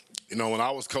You know, when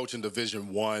I was coaching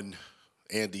Division I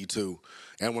and D2,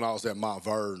 and when I was at Mount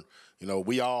Vernon, you know,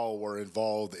 we all were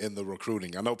involved in the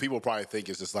recruiting. I know people probably think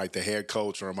it's just like the head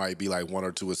coach or it might be like one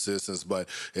or two assistants, but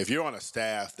if you're on a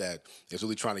staff that is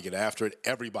really trying to get after it,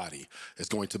 everybody is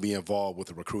going to be involved with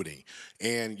the recruiting.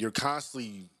 And you're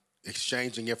constantly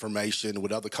exchanging information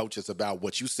with other coaches about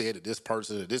what you said to this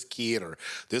person or this kid or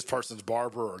this person's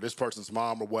barber or this person's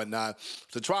mom or whatnot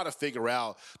to try to figure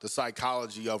out the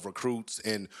psychology of recruits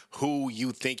and who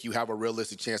you think you have a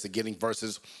realistic chance of getting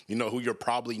versus, you know, who you're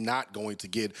probably not going to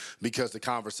get because the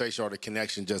conversation or the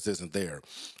connection just isn't there.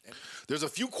 There's a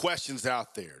few questions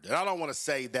out there that I don't want to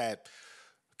say that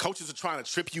coaches are trying to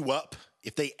trip you up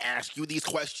if they ask you these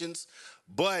questions,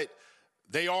 but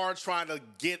they are trying to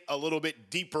get a little bit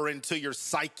deeper into your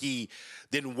psyche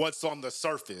than what's on the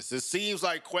surface. It seems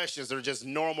like questions are just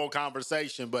normal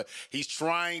conversation, but he's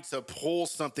trying to pull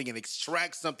something and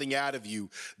extract something out of you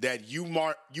that you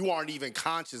aren't even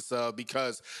conscious of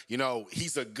because, you know,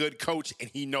 he's a good coach and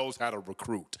he knows how to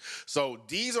recruit. So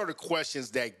these are the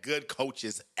questions that good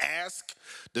coaches ask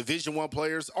Division I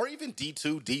players or even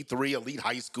D2, D3, elite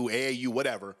high school, AAU,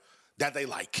 whatever, that they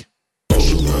like.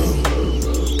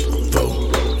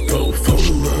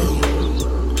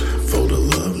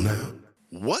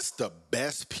 What's the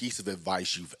best piece of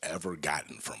advice you've ever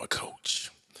gotten from a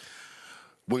coach?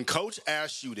 When coach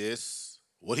asks you this,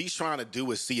 what he's trying to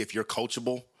do is see if you're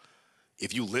coachable,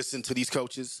 if you listen to these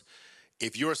coaches,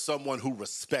 if you're someone who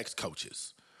respects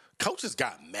coaches. Coaches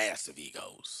got massive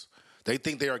egos. They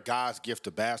think they are God's gift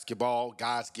to basketball,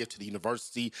 God's gift to the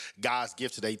university, God's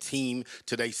gift to their team,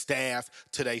 to their staff,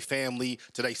 to their family,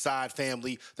 to their side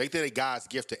family. They think they're God's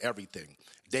gift to everything.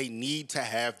 They need to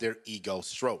have their ego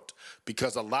stroked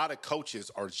because a lot of coaches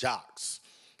are jocks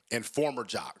and former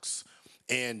jocks,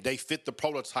 and they fit the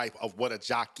prototype of what a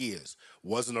jock is.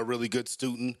 Wasn't a really good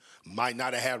student, might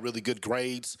not have had really good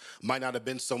grades, might not have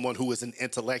been someone who was an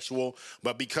intellectual,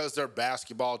 but because their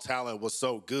basketball talent was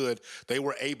so good, they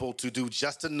were able to do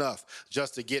just enough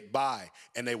just to get by,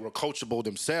 and they were coachable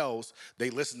themselves. They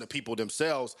listened to people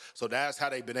themselves, so that's how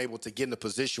they've been able to get in a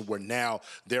position where now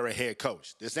they're a head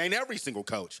coach. This ain't every single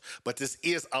coach, but this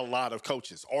is a lot of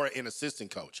coaches or an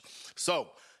assistant coach. So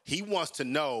he wants to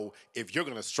know if you're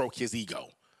going to stroke his ego.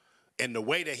 And the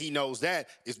way that he knows that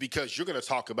is because you're going to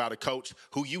talk about a coach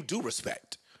who you do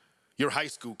respect. Your high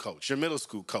school coach, your middle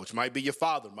school coach, might be your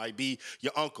father, might be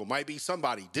your uncle, might be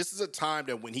somebody. This is a time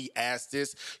that when he asks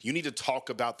this, you need to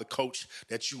talk about the coach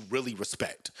that you really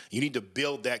respect. You need to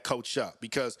build that coach up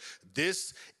because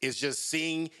this is just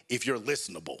seeing if you're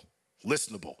listenable,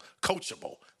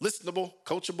 coachable. Listenable,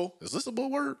 coachable. Is listenable a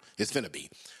word? It's finna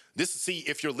be. This is see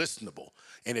if you're listenable.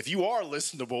 And if you are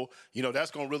listenable, you know,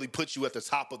 that's going to really put you at the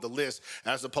top of the list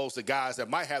as opposed to guys that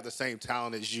might have the same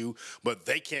talent as you, but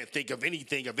they can't think of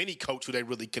anything of any coach who they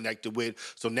really connected with.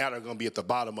 So now they're going to be at the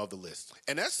bottom of the list.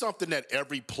 And that's something that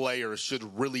every player should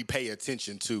really pay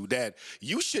attention to, that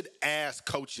you should ask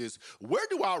coaches, where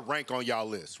do I rank on y'all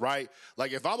list, right?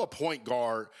 Like if I'm a point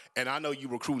guard and I know you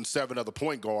recruiting 7 other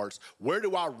point guards, where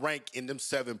do I rank in them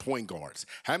 7 point guards?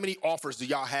 How many offers do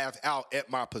y'all have out at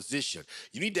my position?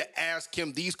 You need to ask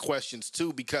him these questions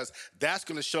too, because that's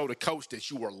going to show the coach that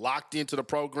you were locked into the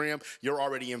program, you're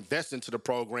already invested into the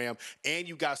program, and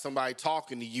you got somebody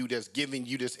talking to you that's giving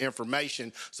you this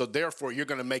information. So therefore, you're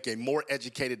going to make a more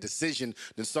educated decision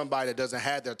than somebody that doesn't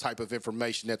have that type of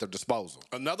information at their disposal.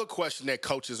 Another question that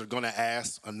coaches are going to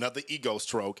ask, another ego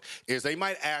stroke, is they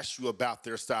might ask you about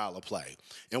their style of play.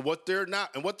 And what they're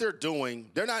doing,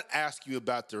 they're not asking you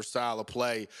about their style of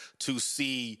play to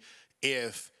see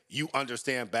if you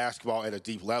understand basketball at a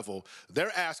deep level.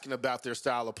 They're asking about their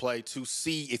style of play to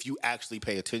see if you actually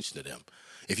pay attention to them,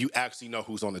 if you actually know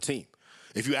who's on the team,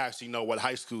 if you actually know what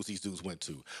high schools these dudes went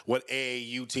to, what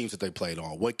AAU teams that they played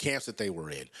on, what camps that they were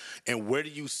in, and where do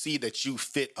you see that you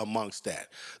fit amongst that.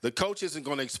 The coach isn't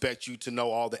going to expect you to know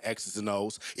all the X's and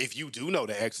O's. If you do know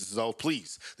the X's and O's,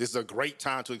 please, this is a great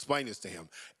time to explain this to him.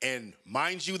 And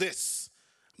mind you this,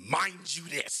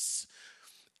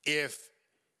 if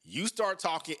you start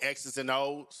talking X's and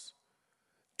O's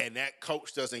and that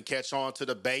coach doesn't catch on to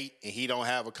the bait and he don't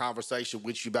have a conversation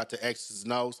with you about the X's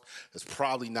and O's, it's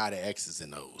probably not an X's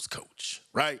and O's coach,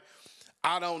 right?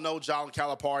 I don't know John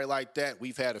Calipari like that.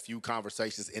 We've had a few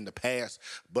conversations in the past,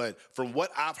 but from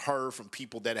what I've heard from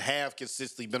people that have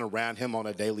consistently been around him on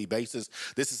a daily basis,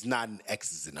 this is not an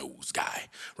X's and O's guy,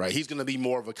 right? He's going to be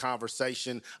more of a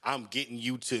conversation. I'm getting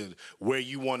you to where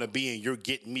you want to be, and you're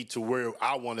getting me to where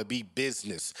I want to be,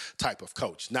 business type of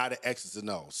coach, not an X's and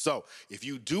O's. So if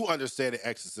you do understand the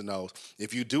X's and O's,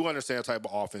 if you do understand the type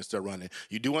of offense they're running,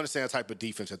 you do understand the type of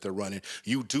defense that they're running,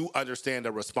 you do understand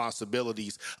the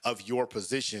responsibilities of your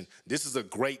position, this is a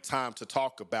great time to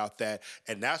talk about that,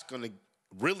 and that's going to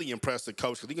really impress the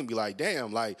coach because he can be like,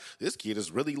 damn, like this kid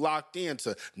is really locked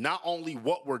into not only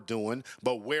what we're doing,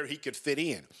 but where he could fit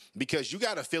in. Because you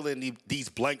got to fill in these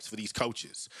blanks for these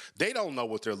coaches. They don't know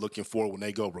what they're looking for when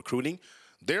they go recruiting.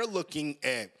 They're looking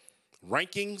at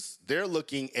rankings, they're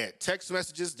looking at text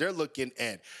messages, they're looking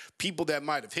at people that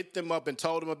might have hit them up and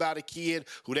told them about a kid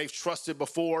who they've trusted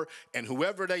before, and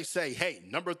whoever they say, hey,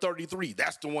 number 33,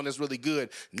 that's the one that's really good.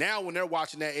 Now when they're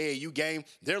watching that AAU game,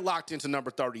 they're locked into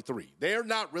number 33. They're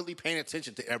not really paying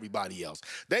attention to everybody else.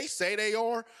 They say they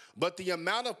are, but the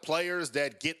amount of players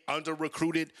that get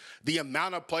under-recruited, the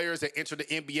amount of players that enter the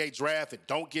NBA draft and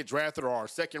don't get drafted or are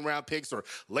second-round picks or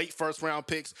late first-round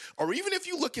picks, or even if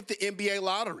you look at the NBA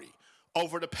lottery,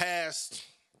 over the past,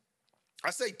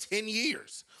 I say 10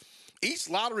 years, each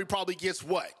lottery probably gets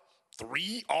what?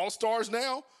 3 All-Stars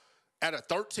now at a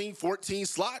 13, 14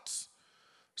 slots?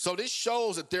 So this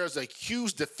shows that there's a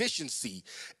huge deficiency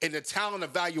in the talent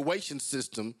evaluation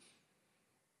system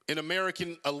in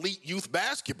American elite youth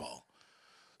basketball.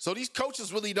 So these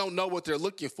coaches really don't know what they're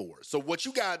looking for. So what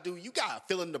you got to do, you got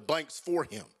to fill in the blanks for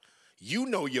him. You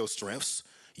know your strengths.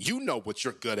 You know what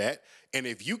you're good at. And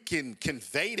if you can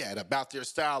convey that about their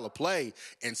style of play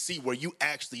and see where you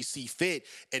actually see fit,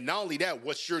 and not only that,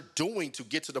 what you're doing to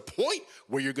get to the point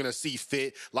where you're going to see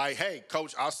fit, like, hey,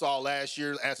 coach, I saw last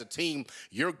year as a team,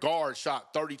 your guard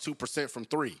shot 32% from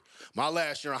 3. My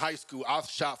last year in high school, I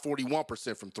shot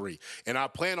 41% from 3. And I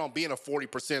plan on being a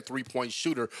 40% three-point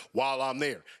shooter while I'm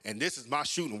there. And this is my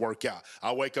shooting workout.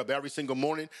 I wake up every single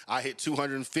morning. I hit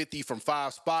 250 from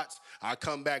 5 spots. I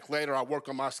come back later. I work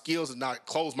on my skills, and I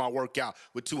close my workout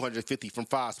with 250 from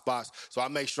 5 spots. So I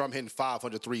make sure I'm hitting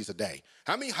 500 threes a day.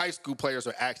 How many high school players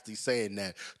are actually saying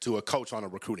that to a coach on a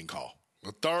recruiting call?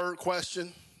 The third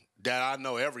question that I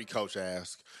know every coach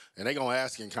asks, and they're going to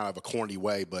ask in kind of a corny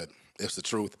way, but it's the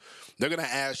truth. They're going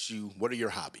to ask you, what are your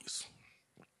hobbies?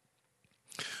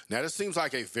 Now, this seems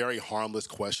like a very harmless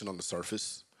question on the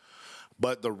surface,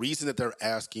 but the reason that they're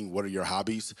asking what are your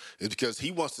hobbies is because he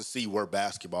wants to see where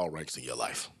basketball ranks in your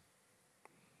life.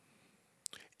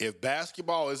 If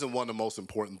basketball isn't one of the most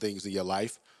important things in your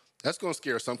life, that's going to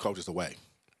scare some coaches away.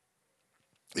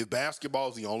 If basketball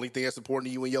is the only thing that's important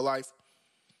to you in your life,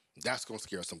 that's going to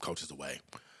scare some coaches away.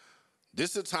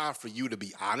 This is a time for you to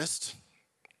be honest,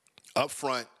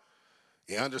 upfront,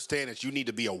 and understand that you need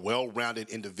to be a well-rounded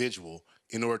individual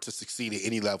in order to succeed at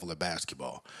any level of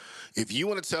basketball. If you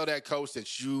want to tell that coach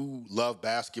that you love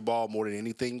basketball more than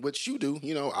anything, which you do,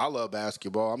 you know, I love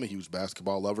basketball. I'm a huge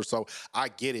basketball lover, so I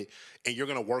get it. And you're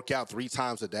going to work out 3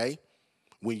 times a day.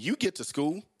 When you get to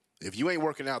school, if you ain't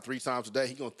working out 3 times a day,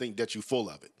 he's going to think that you're full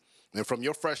of it. And from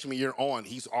your freshman year on,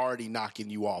 he's already knocking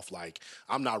you off like,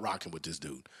 I'm not rocking with this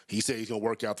dude. He said he's going to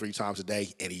work out 3 times a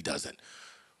day, and he doesn't.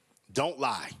 Don't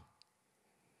lie,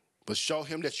 but show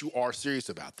him that you are serious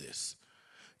about this.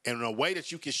 And in a way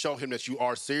that you can show him that you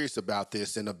are serious about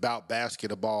this and about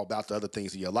basketball, about the other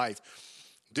things in your life,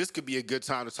 this could be a good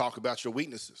time to talk about your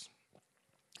weaknesses.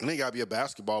 It ain't got to be a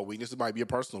basketball weakness. It might be a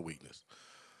personal weakness.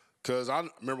 Because I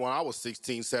remember when I was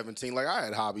 16, 17, like I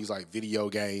had hobbies like video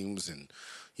games and,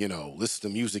 you know, listen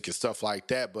to music and stuff like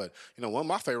that. But, you know, one of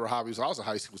my favorite hobbies when I was in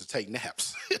high school was to take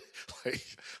naps. Like,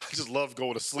 I just loved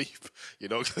going to sleep, you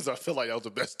know, because I feel like that was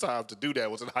the best time to do that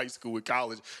was in high school and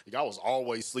college. Like, I was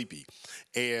always sleepy.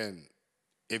 And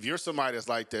if you're somebody that's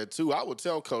like that too, I would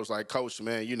tell coach, like, coach,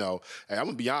 man, you know, hey, I'm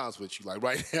going to be honest with you. Like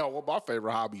right now, one of my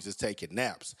favorite hobbies is taking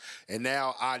naps. And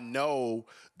now I know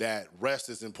that rest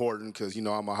is important because, you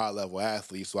know, I'm a high-level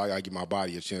athlete, so I got to give my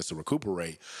body a chance to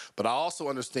recuperate. But I also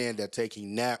understand that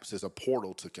taking naps is a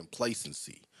portal to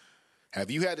complacency. Have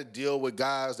you had to deal with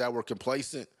guys that were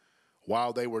complacent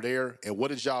while they were there? And what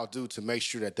did y'all do to make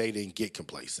sure that they didn't get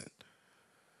complacent?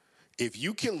 If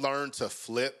you can learn to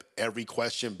flip every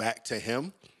question back to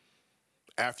him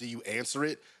after you answer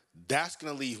it, that's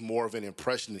going to leave more of an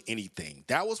impression than anything.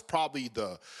 That was probably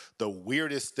the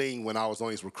weirdest thing when I was on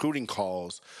these recruiting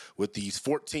calls with these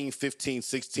 14, 15,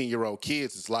 16-year-old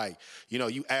kids. It's like, you know,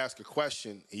 you ask a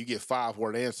question and you get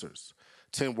 5-word answers,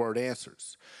 10-word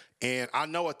answers. And I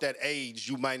know at that age,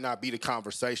 you might not be the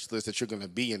conversationalist that you're going to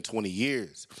be in 20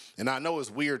 years. And I know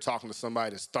it's weird talking to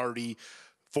somebody that's 30,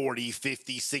 40,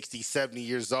 50, 60, 70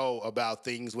 years old about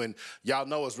things when y'all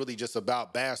know it's really just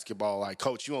about basketball. Like,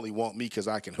 coach, you only want me because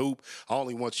I can hoop. I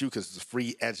only want you because it's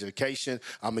free education.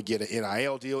 I'm going to get an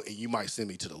NIL deal, and you might send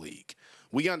me to the league.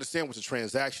 We understand what the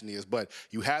transaction is, but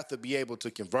you have to be able to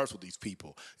converse with these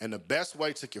people. And the best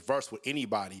way to converse with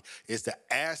anybody is to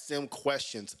ask them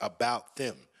questions about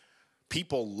them.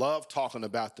 People love talking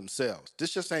about themselves.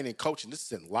 This just ain't in coaching. This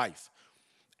is in life.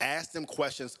 Ask them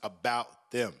questions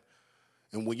about them.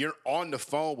 And when you're on the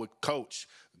phone with coach,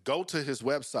 go to his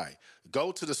website.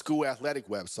 Go to the school athletic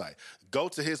website. Go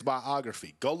to his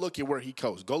biography. Go look at where he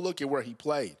coached. Go look at where he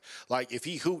played. Like, if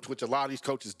he hooped, which a lot of these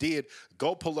coaches did,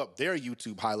 go pull up their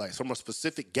YouTube highlights from a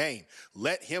specific game.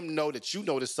 Let him know that you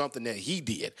noticed something that he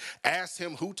did. Ask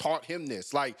him who taught him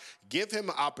this. Like, give him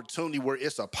an opportunity where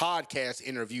it's a podcast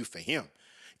interview for him.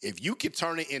 If you can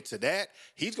turn it into that,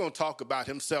 he's going to talk about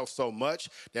himself so much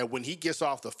that when he gets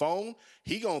off the phone,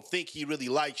 he's going to think he really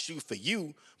likes you for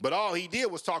you, but all he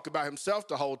did was talk about himself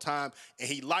the whole time, and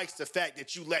he likes the fact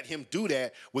that you let him do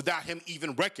that without him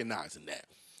even recognizing that.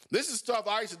 This is stuff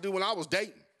I used to do when I was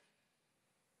dating.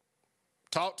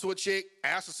 Talk to a chick,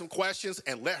 ask her some questions,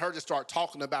 and let her just start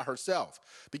talking about herself.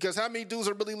 Because how many dudes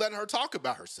are really letting her talk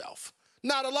about herself?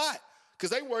 Not a lot,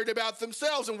 because they worried about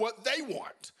themselves and what they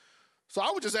want. So I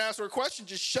would just ask her a question,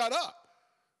 just shut up.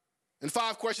 And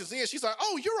 5 questions in, she's like,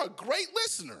 oh, you're a great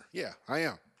listener. Yeah, I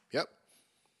am. Yep.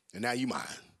 And now you mine.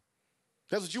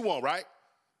 That's what you want, right?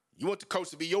 You want the coach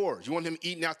to be yours. You want him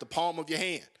eating out the palm of your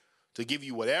hand, to give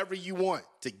you whatever you want,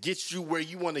 to get you where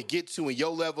you want to get to in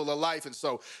your level of life, and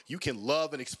so you can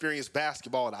love and experience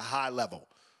basketball at a high level.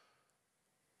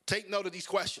 Take note of these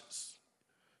questions.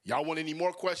 Y'all want any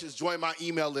more questions? Join my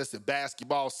email list at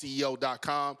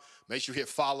basketballceo.com. Make sure you hit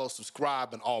follow,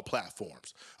 subscribe on all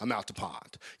platforms. I'm out the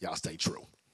pond. Y'all stay true.